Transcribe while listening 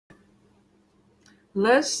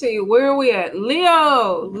Let's see, where are we at?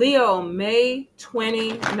 Leo, May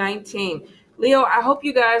 2019. Leo, I hope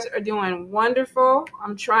you guys are doing wonderful.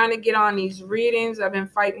 I'm trying to get on these readings. I've been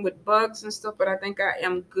fighting with bugs and stuff, but I think I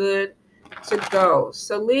am good to go.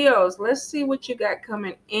 So, Leos, let's see what you got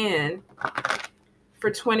coming in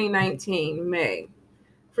for 2019, May.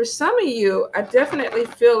 For some of you, I definitely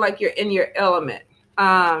feel like you're in your element,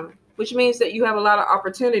 which means that you have a lot of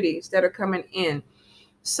opportunities that are coming in.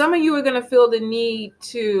 Some of you are going to feel the need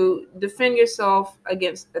to defend yourself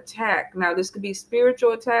against attack. Now, this could be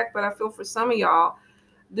spiritual attack, but I feel for some of y'all,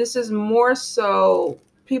 this is more so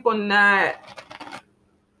people not,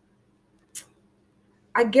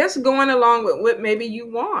 I guess, going along with what maybe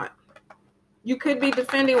you want. You could be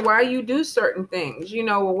defending why you do certain things. You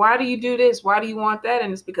know, well, why do you do this? Why do you want that?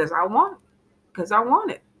 And it's because I want it. Because I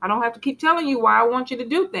want it. I don't have to keep telling you why I want you to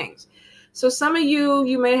do things. So some of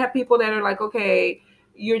you may have people that are like, okay,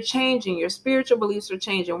 you're changing. Your spiritual beliefs are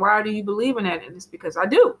changing. Why do you believe in that? And it's because I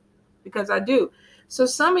do. Because I do. So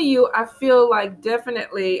some of you, I feel like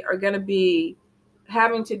definitely are going to be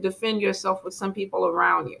having to defend yourself with some people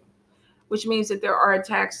around you, which means that there are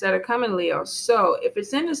attacks that are coming, Leo. So if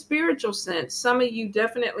it's in the spiritual sense, some of you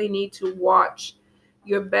definitely need to watch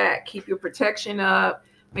your back, keep your protection up,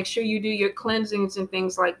 make sure you do your cleansings and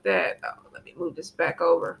things like that. Oh, let me move this back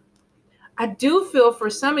over. I do feel for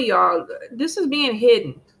some of y'all, this is being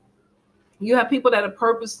hidden. You have people that are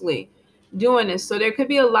purposely doing this. So there could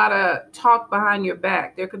be a lot of talk behind your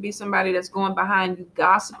back. There could be somebody that's going behind you,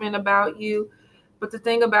 gossiping about you. But the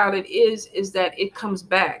thing about it is that it comes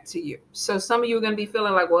back to you. So some of you are going to be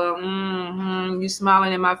feeling like, well, you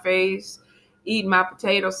smiling in my face, eating my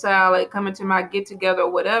potato salad, coming to my get together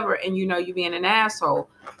or whatever. And you know, you being an asshole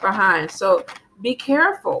behind. So be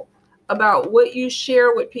careful about what you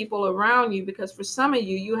share with people around you, because for some of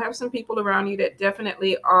you, you have some people around you that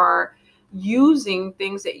definitely are using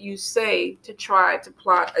things that you say to try to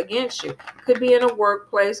plot against you. Could be in a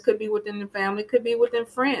workplace, could be within the family, could be within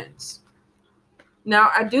friends. Now,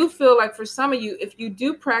 I do feel like for some of you, if you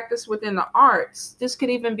do practice within the arts, this could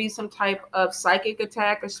even be some type of psychic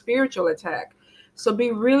attack or spiritual attack. So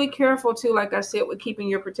be really careful too, like I said, with keeping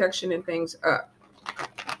your protection and things up.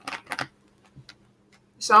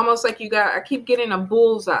 It's almost like I keep getting a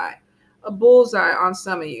bullseye on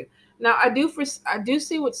some of you. Now, I do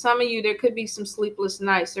see with some of you, there could be some sleepless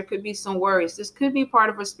nights. There could be some worries. This could be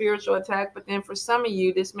part of a spiritual attack, but then for some of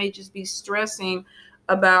you, this may just be stressing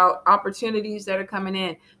about opportunities that are coming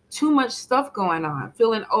in. Too much stuff going on,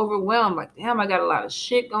 feeling overwhelmed, like, damn, I got a lot of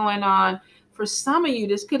shit going on. For some of you,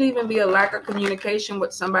 this could even be a lack of communication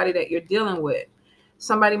with somebody that you're dealing with.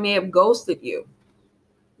 Somebody may have ghosted you.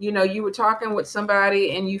 You know, you were talking with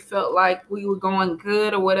somebody and you felt like we were going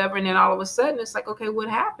good or whatever. And then all of a sudden it's like, okay, what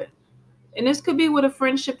happened? And this could be with a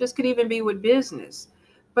friendship. This could even be with business.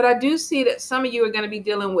 But I do see that some of you are going to be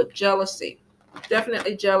dealing with jealousy.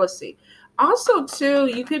 Definitely jealousy. Also, too,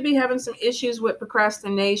 you could be having some issues with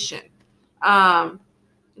procrastination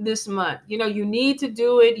this month. You know, you need to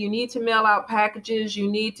do it. You need to mail out packages. You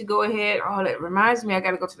need to go ahead. Oh, that reminds me, I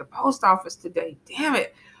got to go to the post office today. Damn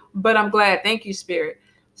it. But I'm glad. Thank you, Spirit.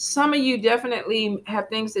 Some of you definitely have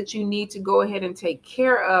things that you need to go ahead and take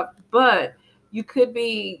care of, but you could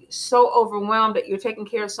be so overwhelmed that you're taking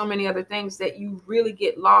care of so many other things that you really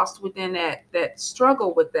get lost within that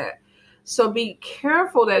struggle with that. So be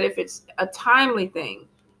careful that if it's a timely thing,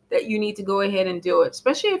 that you need to go ahead and do it,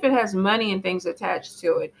 especially if it has money and things attached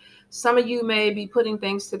to it. Some of you may be putting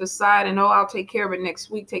things to the side and, oh, I'll take care of it next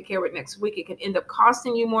week, take care of it next week. It can end up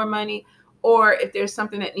costing you more money. Or if there's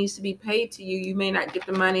something that needs to be paid to you, you may not get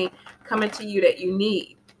the money coming to you that you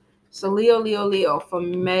need. So Leo for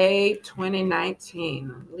May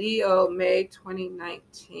 2019. Leo, May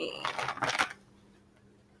 2019.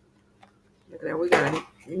 Look at that. We got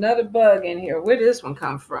another bug in here. Where did this one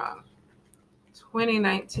come from?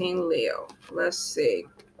 2019 Leo. Let's see.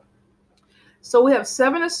 So we have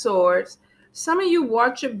 7 of Swords. Some of you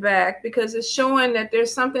watch your back because it's showing that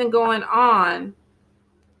there's something going on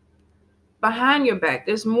behind your back.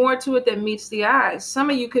 There's more to it than meets the eye. Some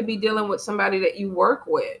of you could be dealing with somebody that you work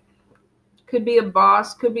with. Could be a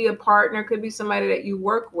boss, could be a partner, could be somebody that you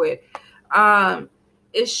work with.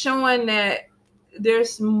 It's showing that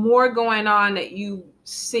there's more going on that you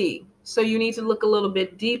see. So you need to look a little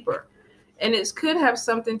bit deeper. And it could have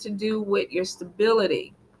something to do with your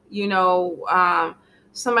stability. You know,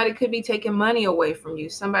 somebody could be taking money away from you.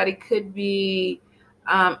 Somebody could be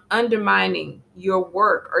undermining your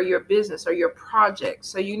work or your business or your project.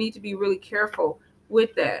 So you need to be really careful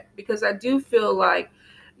with that, because I do feel like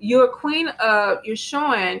you're queen of, you're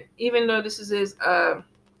showing, even though this is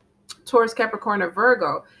Taurus, Capricorn, or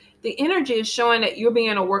Virgo, the energy is showing that you're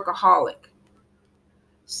being a workaholic.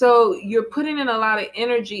 So you're putting in a lot of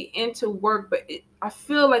energy into work, but I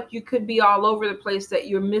feel like you could be all over the place, that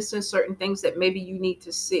you're missing certain things that maybe you need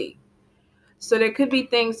to see. So there could be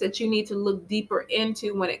things that you need to look deeper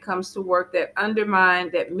into when it comes to work that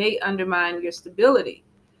may undermine your stability.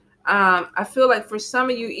 I feel like for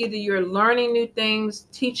some of you, either you're learning new things,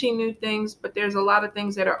 teaching new things, but there's a lot of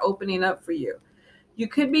things that are opening up for you. You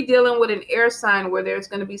could be dealing with an air sign where there's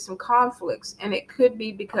going to be some conflicts, and it could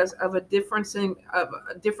be because of a difference of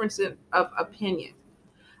opinion.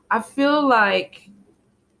 I feel like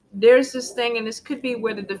there's this thing, and this could be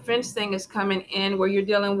where the defense thing is coming in, where you're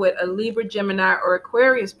dealing with a Libra, Gemini, or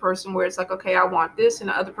Aquarius person, where it's like, okay, I want this, and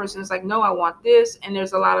the other person is like, no, I want this, and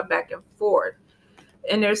there's a lot of back and forth,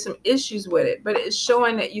 and there's some issues with it. But it's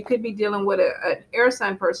showing that you could be dealing with an air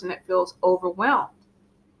sign person that feels overwhelmed,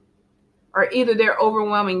 or either they're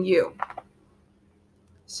overwhelming you.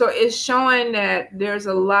 So it's showing that there's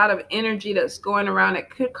a lot of energy that's going around that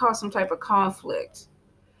could cause some type of conflict.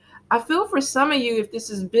 I feel for some of you, if this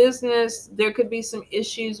is business, there could be some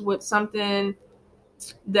issues with something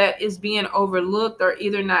that is being overlooked or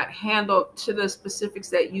either not handled to the specifics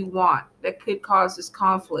that you want, that could cause this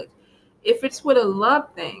conflict. If it's with a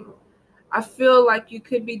love thing, I feel like you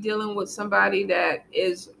could be dealing with somebody that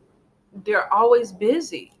they're always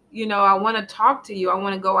busy. You know, I want to talk to you. I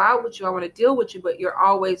want to go out with you. I want to deal with you, but you're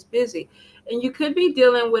always busy. And you could be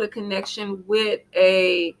dealing with a connection with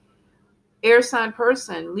a air sign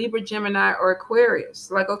person, Libra, Gemini, or Aquarius.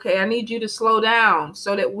 Like, okay, I need you to slow down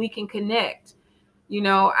so that we can connect. You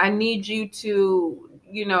know, I need you to,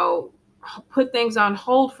 put things on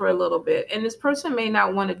hold for a little bit. And this person may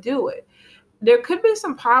not want to do it. There could be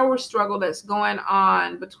some power struggle that's going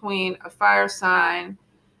on between a fire sign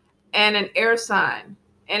and an air sign.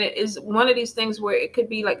 And it is one of these things where it could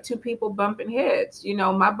be like two people bumping heads. You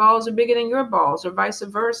know, my balls are bigger than your balls, or vice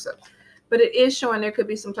versa. But it is showing there could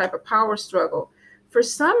be some type of power struggle. For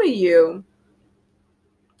some of you,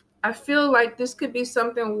 I feel like this could be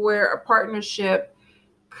something where a partnership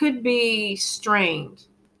could be strained.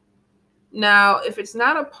 Now, if it's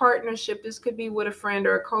not a partnership, this could be with a friend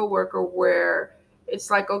or a coworker where it's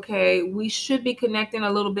like, okay, we should be connecting a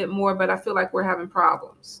little bit more, but I feel like we're having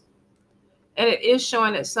problems. And it is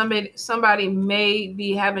showing that somebody may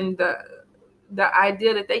be having the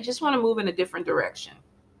idea that they just want to move in a different direction.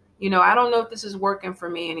 You know, I don't know if this is working for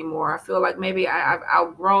me anymore. I feel like maybe I've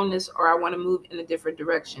outgrown this, or I want to move in a different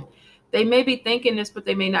direction. They may be thinking this, but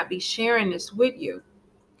they may not be sharing this with you.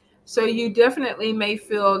 So you definitely may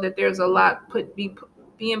feel that there's a lot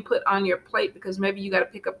being put on your plate, because maybe you got to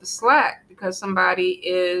pick up the slack because somebody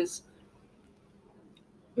is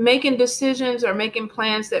making decisions or making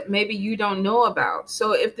plans that maybe you don't know about.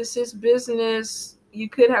 So if this is business, you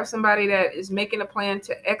could have somebody that is making a plan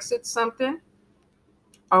to exit something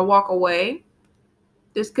or walk away.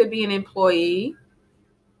 This could be an employee.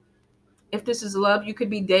 If this is love, you could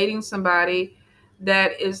be dating somebody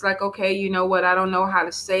that is like, okay, you know what? I don't know how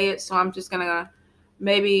to say it, so I'm just going to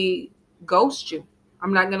maybe ghost you.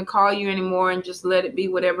 I'm not going to call you anymore and just let it be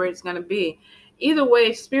whatever it's going to be. Either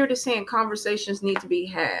way, Spirit is saying conversations need to be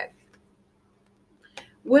had.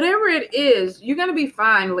 Whatever it is, you're going to be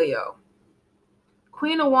fine, Leo.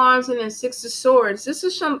 Queen of Wands and then Six of Swords. This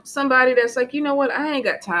is somebody that's like, you know what? I ain't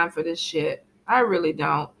got time for this shit. I really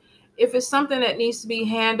don't. If it's something that needs to be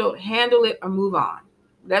handled, handle it or move on.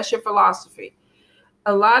 That's your philosophy.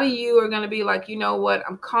 A lot of you are going to be like, you know what?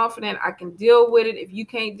 I'm confident I can deal with it. If you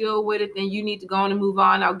can't deal with it, then you need to go on and move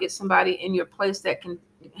on. I'll get somebody in your place that can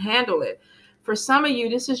handle it. For some of you,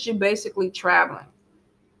 this is you basically traveling.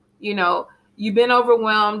 You know, you've been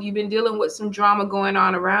overwhelmed. You've been dealing with some drama going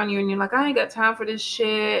on around you. And you're like, I ain't got time for this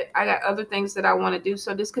shit. I got other things that I want to do.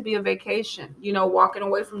 So this could be a vacation, you know, walking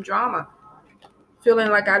away from drama. Feeling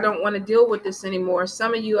like I don't want to deal with this anymore.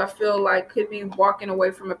 Some of you, I feel like, could be walking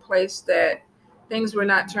away from a place that things were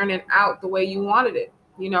not turning out the way you wanted it.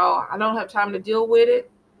 You know, I don't have time to deal with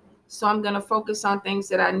it. So I'm going to focus on things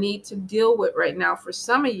that I need to deal with right now. For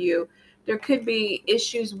some of you, there could be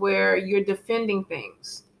issues where you're defending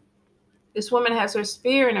things. This woman has her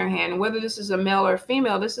spear in her hand. Whether this is a male or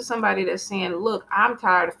female, this is somebody that's saying, look, I'm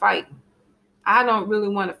tired of fighting. I don't really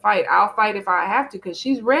want to fight. I'll fight if I have to, because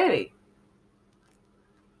she's ready.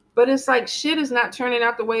 But it's like shit is not turning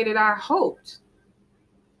out the way that I hoped.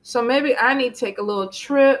 So maybe I need to take a little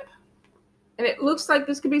trip. And it looks like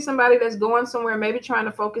this could be somebody that's going somewhere, maybe trying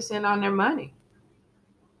to focus in on their money.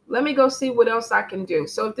 Let me go see what else I can do.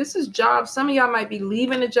 So if this is job, some of y'all might be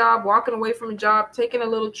leaving a job, walking away from a job, taking a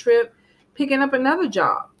little trip, picking up another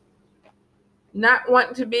job. Not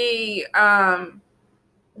wanting to be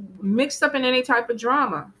mixed up in any type of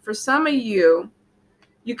drama. For some of you,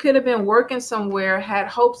 you could have been working somewhere, had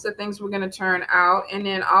hopes that things were going to turn out, and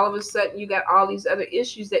then all of a sudden you got all these other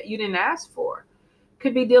issues that you didn't ask for.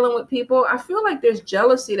 Could be dealing with people. I feel like there's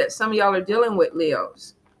jealousy that some of y'all are dealing with,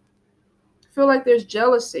 Leos. I feel like there's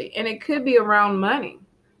jealousy, and it could be around money.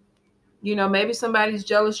 You know, maybe somebody's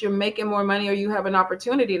jealous you're making more money or you have an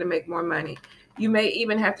opportunity to make more money. You may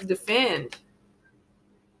even have to defend,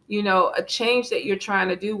 you know, a change that you're trying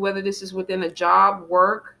to do, whether this is within a job,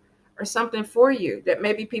 work, or something for you that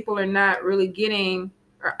maybe people are not really getting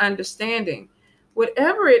or understanding.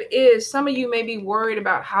 Whatever it is, some of you may be worried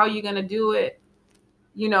about how you're going to do it.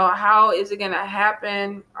 You know, how is it going to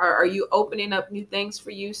happen? Or are you opening up new things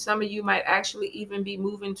for you? Some of you might actually even be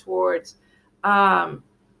moving towards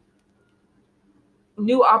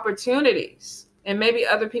new opportunities. And maybe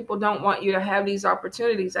other people don't want you to have these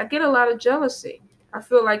opportunities. I get a lot of jealousy. I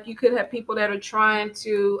feel like you could have people that are trying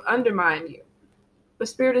to undermine you. But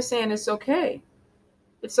Spirit is saying it's okay.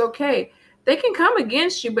 It's okay. They can come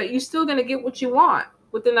against you, but you're still going to get what you want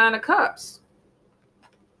with the 9 of Cups.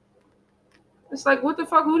 It's like, what the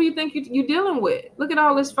fuck? Who do you think you're dealing with? Look at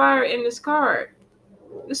all this fire in this card.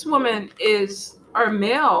 This woman is, our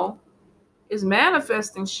male, is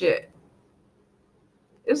manifesting shit.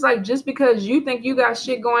 It's like, just because you think you got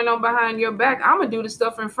shit going on behind your back, I'm going to do the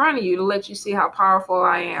stuff in front of you to let you see how powerful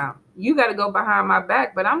I am. You got to go behind my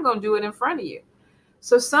back, but I'm going to do it in front of you.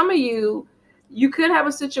 So some of you, you could have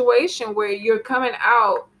a situation where you're coming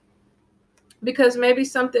out because maybe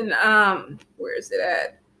something, where is it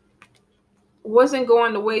at? Wasn't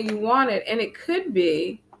going the way you wanted. And it could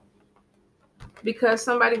be because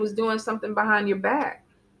somebody was doing something behind your back.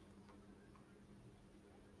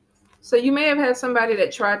 So you may have had somebody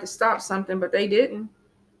that tried to stop something, but they didn't.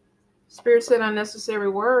 Spirit said unnecessary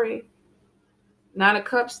worry. 9 of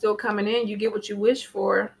Cups still coming in. You get what you wish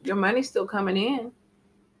for. Your money's still coming in.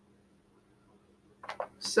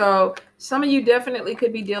 So some of you definitely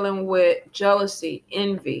could be dealing with jealousy,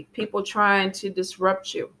 envy, people trying to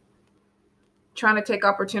disrupt you, trying to take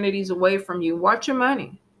opportunities away from you. Watch your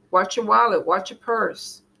money. Watch your wallet. Watch your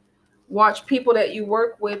purse. Watch people that you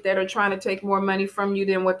work with that are trying to take more money from you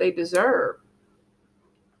than what they deserve.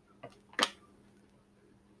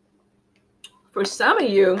 For some of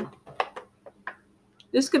you,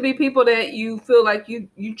 this could be people that you feel like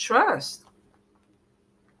you trust.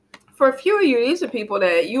 For a few of you, these are people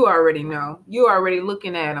that you already know. You already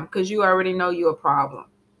looking at them because you already know you're a problem.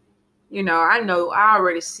 You know, I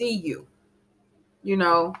already see you. You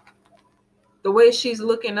know, the way she's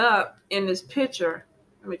looking up in this picture.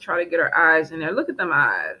 Let me try to get her eyes in there. Look at them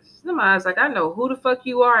eyes. Them eyes like, I know who the fuck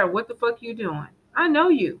you are and what the fuck you doing. I know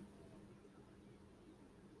you.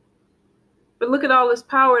 But look at all this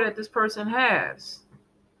power that this person has.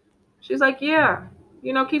 She's like, yeah,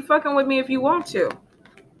 you know, keep fucking with me if you want to.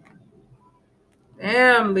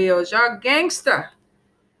 Damn, Leos, y'all gangsta.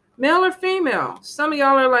 Male or female? Some of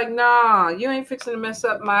y'all are like, nah, you ain't fixing to mess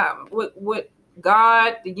up my with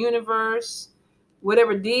God, the universe,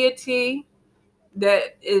 whatever deity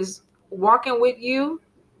that is walking with you.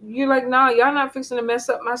 You're like, nah, y'all not fixing to mess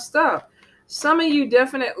up my stuff. Some of you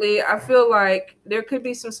definitely, I feel like there could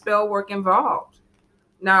be some spell work involved.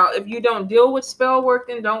 Now, if you don't deal with spell work,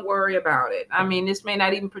 then don't worry about it. I mean, this may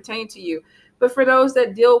not even pertain to you. But for those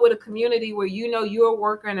that deal with a community where you know you're a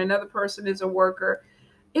worker and another person is a worker,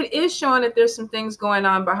 it is showing that there's some things going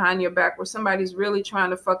on behind your back where somebody's really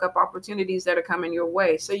trying to fuck up opportunities that are coming your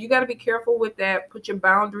way. So you got to be careful with that. Put your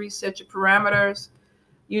boundaries, set your parameters,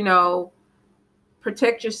 you know,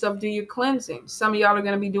 protect yourself, do your cleansing. Some of y'all are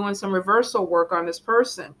going to be doing some reversal work on this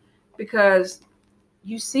person because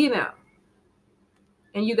you see them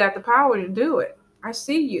and you got the power to do it. I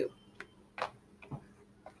see you.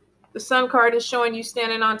 The Sun card is showing you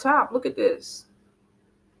standing on top. Look at this.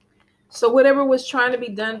 So whatever was trying to be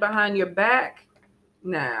done behind your back,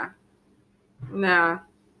 nah.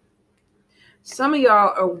 Some of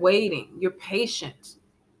y'all are waiting. You're patient.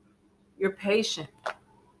 You're patient.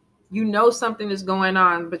 You know something is going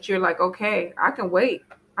on, but you're like, okay, I can wait.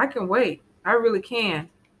 I can wait. I really can.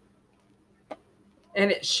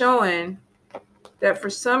 And it's showing that for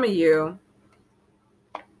some of you,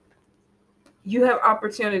 you have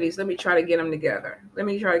opportunities. Let me try to get them together.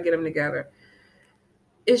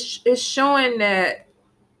 It's showing that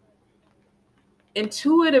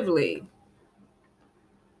intuitively,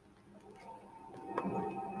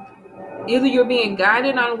 either you're being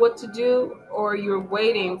guided on what to do or you're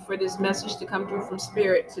waiting for this message to come through from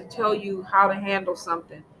Spirit to tell you how to handle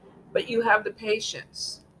something. But you have the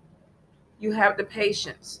patience. You have the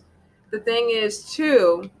patience. The thing is,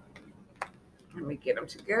 too, let me get them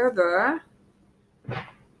together.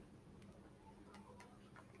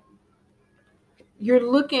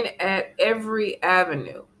 You're looking at every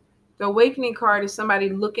avenue. The awakening card is somebody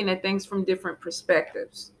looking at things from different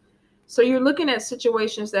perspectives. So you're looking at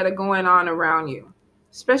situations that are going on around you,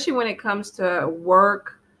 especially when it comes to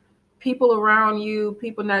work, people around you,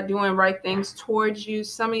 people not doing right things towards you.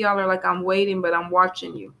 Some of y'all are like, I'm waiting, but I'm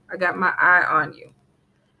watching you. I got my eye on you.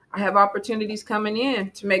 I have opportunities coming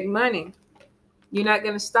in to make money. You're not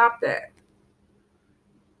going to stop that.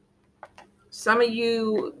 Some of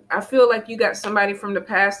you, I feel like you got somebody from the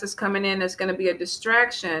past that's coming in that's going to be a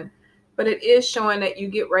distraction, but it is showing that you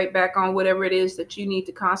get right back on whatever it is that you need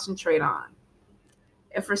to concentrate on.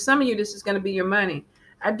 And for some of you, this is going to be your money.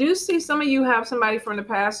 I do see some of you have somebody from the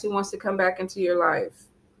past who wants to come back into your life.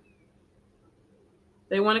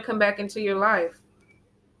 They want to come back into your life.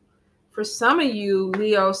 For some of you,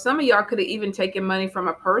 Leo, some of y'all could have even taken money from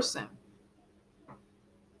a person.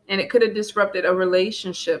 And it could have disrupted a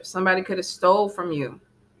relationship. Somebody could have stole from you.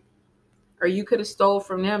 Or you could have stole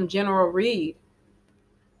from them. General read.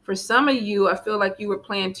 For some of you, I feel like you were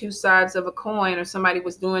playing two sides of a coin, or somebody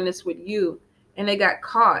was doing this with you and they got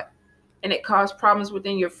caught. And it caused problems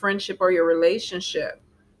within your friendship or your relationship.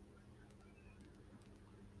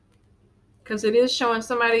 Because it is showing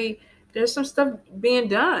somebody, there's some stuff being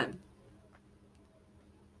done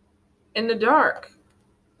in the dark.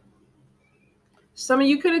 Some of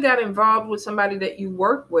you could have got involved with somebody that you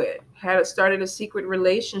work with, had started a secret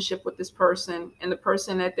relationship with this person, and the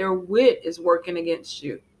person that they're with is working against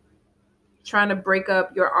you, trying to break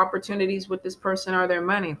up your opportunities with this person or their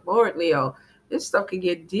money. Lord, Leo, this stuff could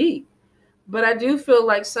get deep. But I do feel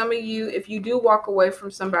like some of you, if you do walk away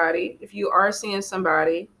from somebody, if you are seeing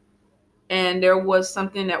somebody, and there was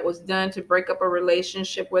something that was done to break up a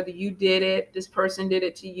relationship, whether you did it, this person did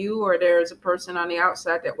it to you, or there's a person on the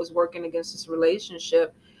outside that was working against this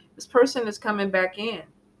relationship, this person is coming back in.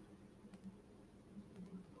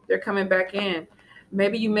 They're coming back in.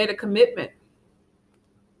 Maybe you made a commitment.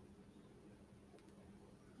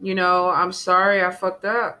 You know, I'm sorry I fucked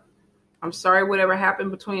up. I'm sorry whatever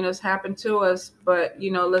happened between us happened to us, but,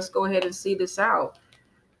 you know, let's go ahead and see this out.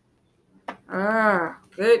 Ah,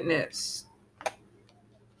 goodness.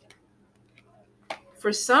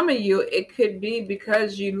 For some of you, it could be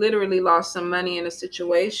because you literally lost some money in a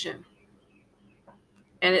situation.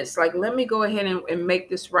 And it's like, let me go ahead and make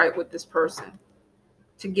this right with this person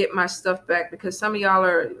to get my stuff back. Because some of y'all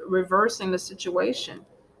are reversing the situation.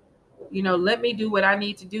 You know, let me do what I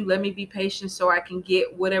need to do. Let me be patient so I can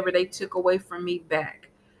get whatever they took away from me back.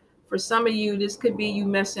 For some of you, this could be you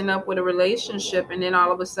messing up with a relationship. And then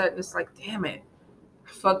all of a sudden it's like, damn it,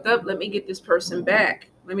 I fucked up. Let me get this person back.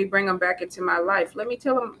 Let me bring them back into my life. Let me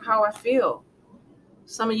tell them how I feel.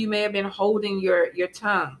 Some of you may have been holding your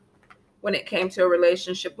tongue when it came to a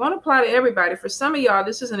relationship. Won't apply to everybody. For some of y'all,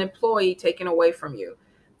 this is an employee taken away from you.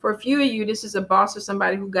 For a few of you, this is a boss or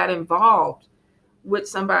somebody who got involved with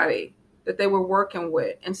somebody that they were working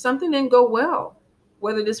with, and something didn't go well.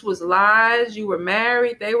 Whether this was lies, you were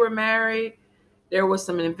married, they were married, there was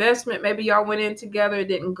some investment, maybe y'all went in together, it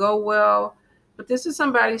didn't go well. But this is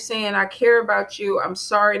somebody saying, I care about you. I'm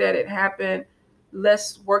sorry that it happened.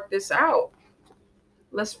 Let's work this out.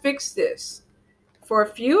 Let's fix this. For a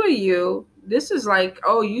few of you, this is like,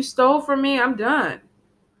 oh, you stole from me. I'm done.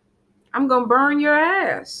 I'm going to burn your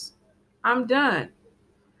ass. I'm done.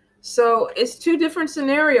 So it's two different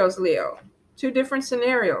scenarios, Leo. Two different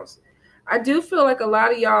scenarios. I do feel like a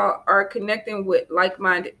lot of y'all are connecting with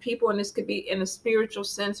like-minded people, and this could be in a spiritual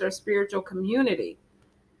sense or a spiritual community.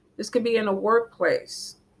 This could be in a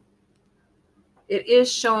workplace. It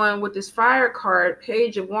is showing with this fire card,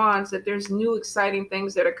 Page of Wands, that there's new exciting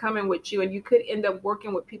things that are coming with you, and you could end up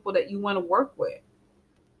working with people that you want to work with.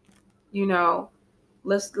 You know,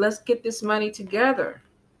 let's get this money together.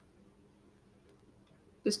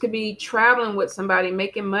 This could be traveling with somebody,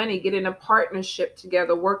 making money, getting a partnership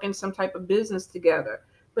together, working some type of business together.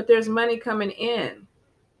 But there's money coming in.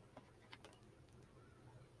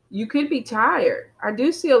 You could be tired. I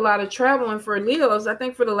do see a lot of traveling for Leos. I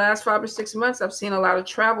think for the last 5 or 6 months, I've seen a lot of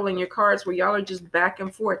travel in your cards where y'all are just back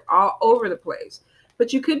and forth all over the place.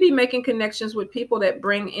 But you could be making connections with people that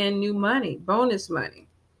bring in new money, bonus money.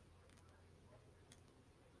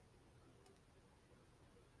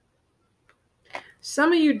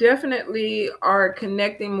 Some of you definitely are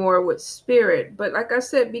connecting more with spirit. But like I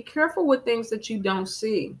said, be careful with things that you don't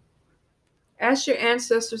see. Ask your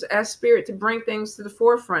ancestors, ask spirit to bring things to the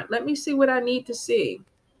forefront. Let me see what I need to see.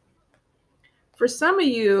 For some of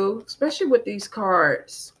you, especially with these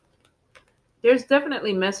cards, there's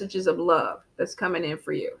definitely messages of love that's coming in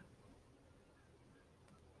for you.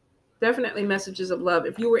 Definitely messages of love.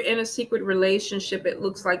 If you were in a secret relationship, it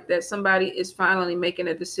looks like that somebody is finally making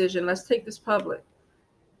a decision. Let's take this public.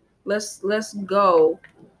 Let's go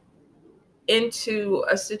into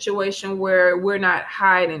a situation where we're not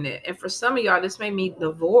hiding it. And for some of y'all, this may mean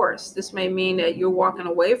divorce. This may mean that you're walking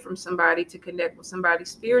away from somebody to connect with somebody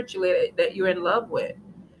spiritually that you're in love with.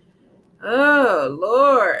 Oh,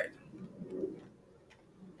 Lord.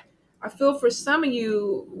 I feel for some of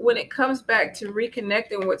you, when it comes back to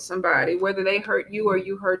reconnecting with somebody, whether they hurt you or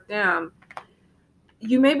you hurt them,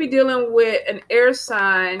 you may be dealing with an air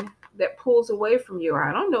sign that pulls away from you.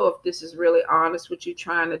 I don't know if this is really honest what you're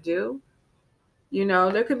trying to do. You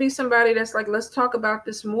know, there could be somebody that's like, let's talk about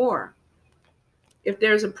this more. If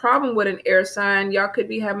there's a problem with an air sign, y'all could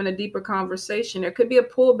be having a deeper conversation. There could be a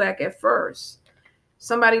pullback at first.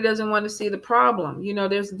 Somebody doesn't want to see the problem. You know,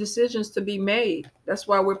 there's decisions to be made. That's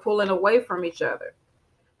why we're pulling away from each other.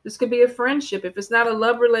 This could be a friendship. If it's not a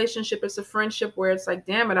love relationship, it's a friendship where it's like,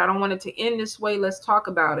 damn it, I don't want it to end this way. Let's talk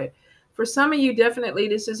about it. For some of you, definitely,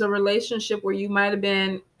 this is a relationship where you might have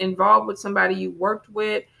been involved with somebody you worked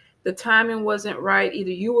with. The timing wasn't right.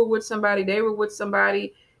 Either you were with somebody, they were with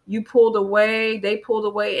somebody, you pulled away, they pulled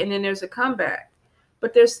away, and then there's a comeback.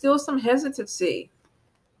 But there's still some hesitancy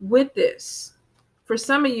with this. For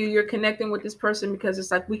some of you, you're connecting with this person because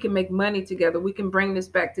it's like, we can make money together. We can bring this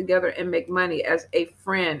back together and make money as a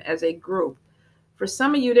friend, as a group. For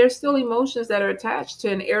some of you, there's still emotions that are attached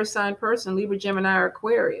to an air sign person, Libra, Gemini, or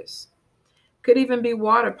Aquarius. Could even be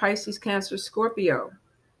water, Pisces, Cancer, Scorpio.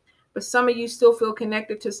 But some of you still feel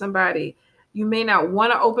connected to somebody. You may not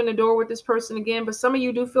want to open the door with this person again, but some of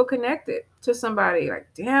you do feel connected to somebody. Like,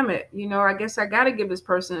 damn it, you know, I guess I got to give this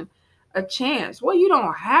person a chance. Well, you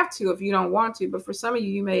don't have to if you don't want to, but for some of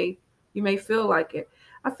you, you may feel like it.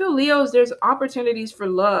 I feel, Leos, there's opportunities for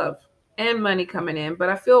love and money coming in, but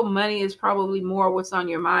I feel money is probably more what's on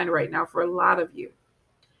your mind right now for a lot of you.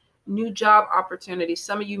 New job opportunities.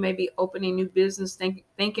 Some of you may be opening new business,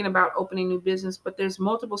 thinking about opening new business, but there's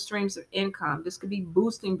multiple streams of income. This could be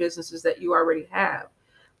boosting businesses that you already have,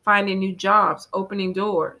 finding new jobs, opening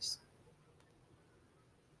doors.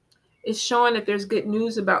 It's showing that there's good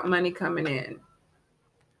news about money coming in.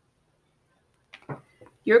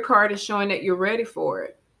 Your card is showing that you're ready for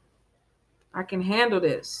it. I can handle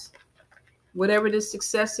this. Whatever this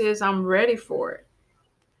success is, I'm ready for it.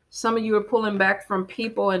 Some of you are pulling back from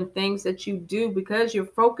people and things that you do because you're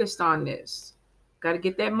focused on this. Got to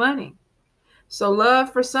get that money. So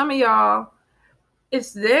love, for some of y'all,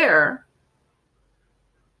 it's there.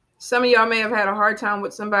 Some of y'all may have had a hard time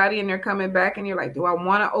with somebody and they're coming back and you're like, do I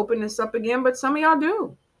want to open this up again? But some of y'all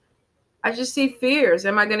do. I just see fears.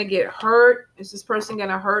 Am I going to get hurt? Is this person going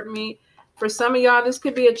to hurt me? For some of y'all, this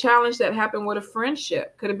could be a challenge that happened with a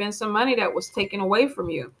friendship. Could have been some money that was taken away from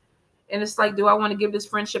you. And it's like, do I want to give this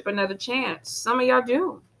friendship another chance? Some of y'all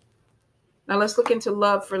do. Now let's look into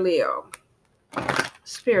love for Leo.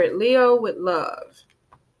 Spirit, Leo with love.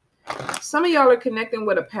 Some of y'all are connecting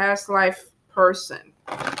with a past life person.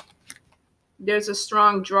 There's a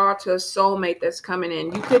strong draw to a soulmate that's coming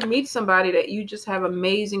in. You could meet somebody that you just have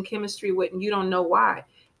amazing chemistry with and you don't know why.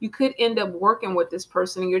 You could end up working with this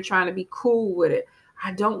person and you're trying to be cool with it.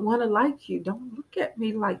 I don't want to like you. Don't look at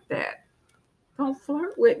me like that. Don't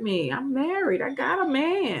flirt with me. I'm married. I got a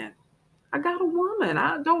man. I got a woman.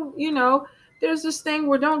 I don't, you know, there's this thing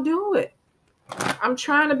where don't do it. I'm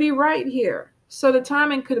trying to be right here. So the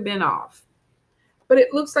timing could have been off. But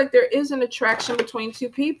it looks like there is an attraction between two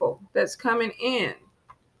people that's coming in.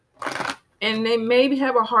 And they maybe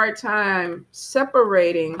have a hard time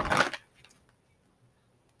separating,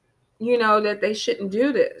 you know, that they shouldn't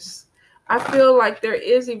do this. I feel like there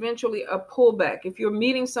is eventually a pullback. If you're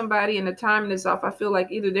meeting somebody and the timing is off, I feel like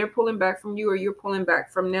either they're pulling back from you or you're pulling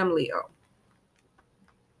back from them, Leo.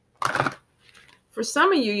 For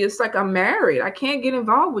some of you, it's like, I'm married. I can't get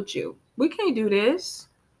involved with you. We can't do this.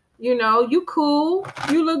 You know, you cool.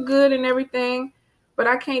 You look good and everything, but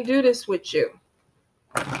I can't do this with you.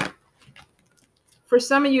 For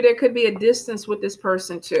some of you, there could be a distance with this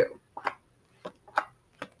person too.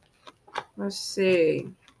 Let's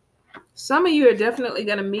see. Some of you are definitely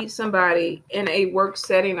going to meet somebody in a work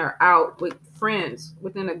setting or out with friends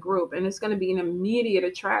within a group, and it's going to be an immediate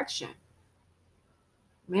attraction.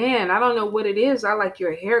 Man, I don't know what it is. I like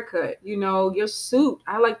your haircut, you know, your suit.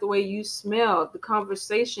 I like the way you smell. The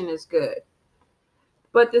conversation is good.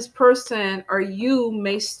 But this person or you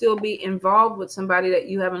may still be involved with somebody that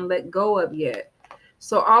you haven't let go of yet.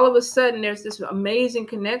 So all of a sudden, there's this amazing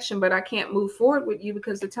connection, but I can't move forward with you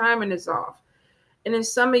because the timing is off. And then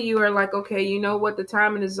some of you are like, okay, you know what? The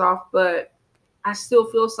timing is off, but I still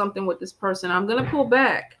feel something with this person. I'm going to pull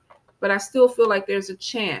back, but I still feel like there's a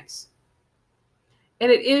chance.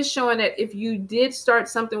 And it is showing that if you did start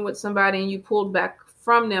something with somebody and you pulled back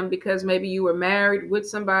from them because maybe you were married with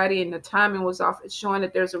somebody and the timing was off. It's showing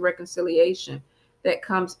that there's a reconciliation that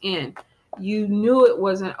comes in. You knew it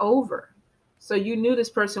wasn't over. So you knew this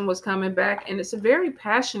person was coming back, and it's a very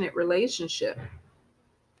passionate relationship.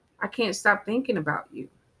 I can't stop thinking about you.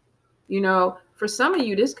 You know, for some of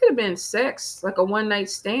you, this could have been sex, like a one-night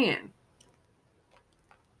stand.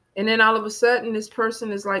 And then all of a sudden, this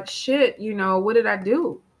person is like, shit, you know, what did I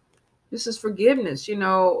do? This is forgiveness. You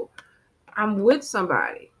know, I'm with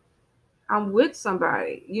somebody. I'm with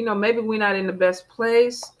somebody. You know, maybe we're not in the best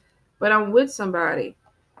place, but I'm with somebody.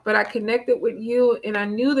 But I connected with you, and I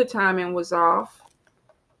knew the timing was off.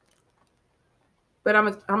 But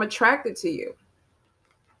I'm attracted to you.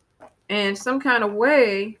 And some kind of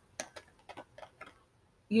way,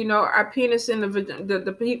 you know, our penis in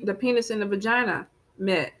the penis in the vagina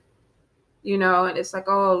met. You know, and it's like,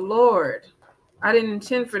 oh Lord, I didn't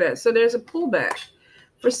intend for that. So there's a pullback.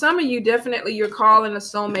 For some of you, definitely you're calling a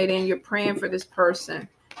soulmate in, you're praying for this person.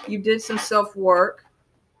 You did some self-work.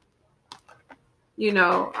 You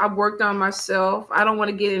know, I've worked on myself. I don't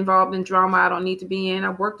want to get involved in drama I don't need to be in.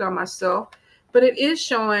 I've worked on myself. But it is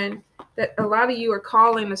showing that a lot of you are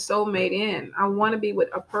calling a soulmate in. I want to be with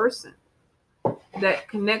a person that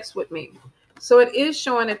connects with me. So it is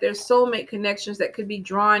showing that there's soulmate connections that could be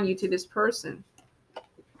drawing you to this person.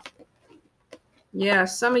 Yeah,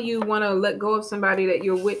 some of you want to let go of somebody that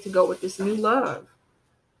you're with to go with this new love.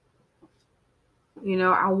 You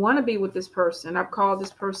know, I want to be with this person. I've called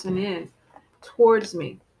this person in towards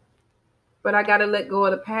me. But I got to let go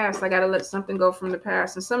of the past. I got to let something go from the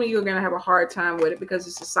past. And some of you are going to have a hard time with it because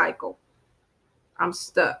it's a cycle. I'm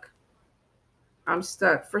stuck. I'm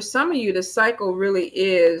stuck. For some of you, the cycle really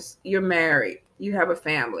is you're married. You have a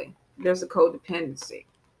family. There's a codependency.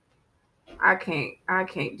 I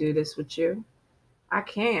can't do this with you. I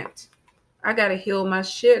can't. I got to heal my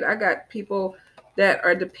shit. I got people that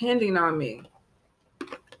are depending on me.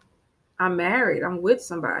 I'm married. I'm with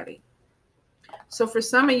somebody. So for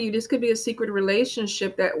some of you, this could be a secret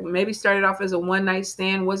relationship that maybe started off as a one-night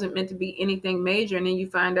stand, wasn't meant to be anything major. And then you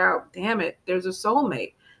find out, damn it, there's a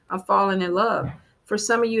soulmate. I'm falling in love. For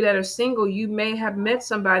some of you that are single, you may have met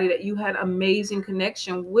somebody that you had amazing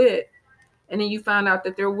connection with. And then you find out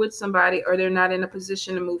that they're with somebody or they're not in a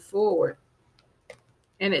position to move forward.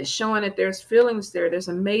 And it's showing that there's feelings there. There's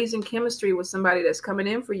amazing chemistry with somebody that's coming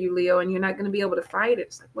in for you, Leo, and you're not going to be able to fight it.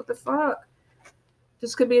 It's like, what the fuck?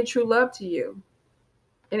 This could be a true love to you.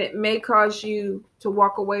 And it may cause you to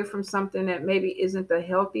walk away from something that maybe isn't the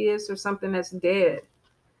healthiest or something that's dead.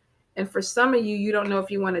 And for some of you, you don't know if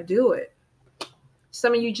you want to do it.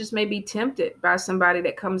 Some of you just may be tempted by somebody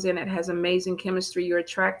that comes in that has amazing chemistry. You're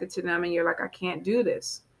attracted to them and you're like, I can't do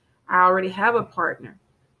this. I already have a partner.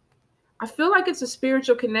 I feel like it's a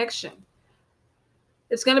spiritual connection.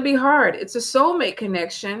 It's going to be hard. It's a soulmate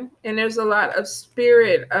connection. And there's a lot of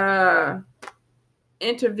spirit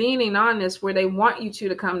intervening on this where they want you two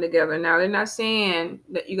to come together. Now, they're not saying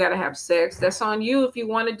that you got to have sex. That's on you if you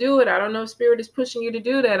want to do it. I don't know if spirit is pushing you to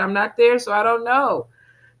do that. I'm not there, so I don't know.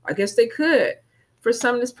 I guess they could. For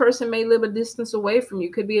some, this person may live a distance away from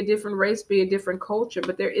you. Could be a different race, be a different culture,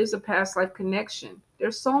 but there is a past life connection. They're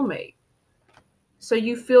soulmate. So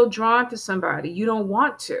you feel drawn to somebody. You don't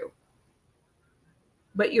want to.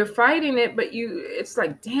 But you're fighting it, but it's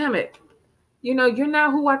like, damn it. You know, you're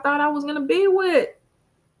not who I thought I was going to be with.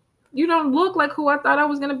 You don't look like who I thought I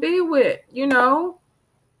was going to be with, you know.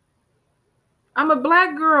 I'm a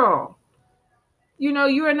black girl. You know,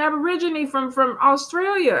 you're an Aborigine from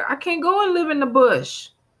Australia. I can't go and live in the bush.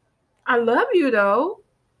 I love you, though.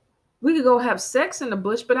 We could go have sex in the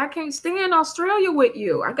bush, but I can't stay in Australia with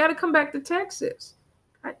you. I got to come back to Texas.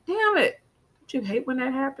 God damn it. Don't you hate when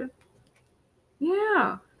that happens?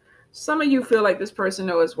 Yeah. Some of you feel like this person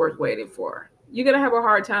knows it's worth waiting for. You're going to have a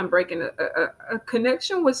hard time breaking a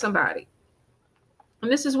connection with somebody. And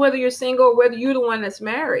this is whether you're single or whether you're the one that's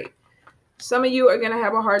married. Some of you are going to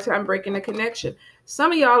have a hard time breaking a connection.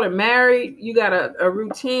 Some of y'all are married. You got a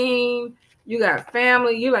routine. You got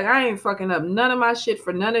family. You're like, I ain't fucking up none of my shit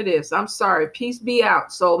for none of this. I'm sorry. Peace be out,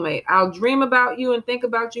 soulmate. I'll dream about you and think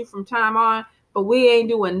about you from time on, but we ain't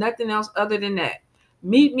doing nothing else other than that.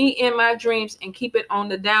 Meet me in my dreams and keep it on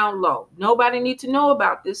the down low. Nobody needs to know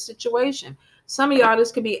about this situation. Some of y'all,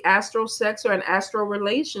 this could be astral sex or an astral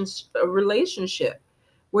relationship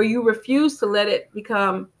where you refuse to let it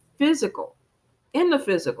become physical, in the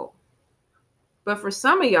physical. But for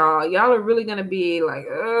some of y'all are really going to be like,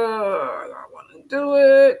 I don't want to do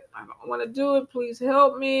it. I don't want to do it. Please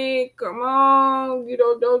help me. Come on. You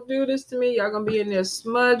don't do this to me. Y'all going to be in there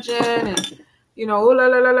smudging and, you know, oh la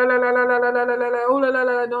la la la la la la la la la la la, oh la la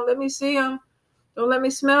la, don't let me see them. Don't let me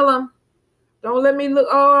smell them. Don't let me look.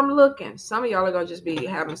 Oh, I'm looking. Some of y'all are going to just be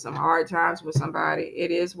having some hard times with somebody.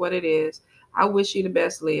 It is what it is. I wish you the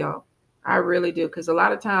best, Leo. I really do. Because a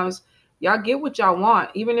lot of times y'all get what y'all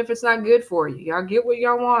want, even if it's not good for you. Y'all get what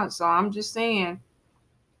y'all want. So I'm just saying,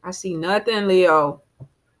 I see nothing, Leo.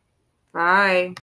 Bye.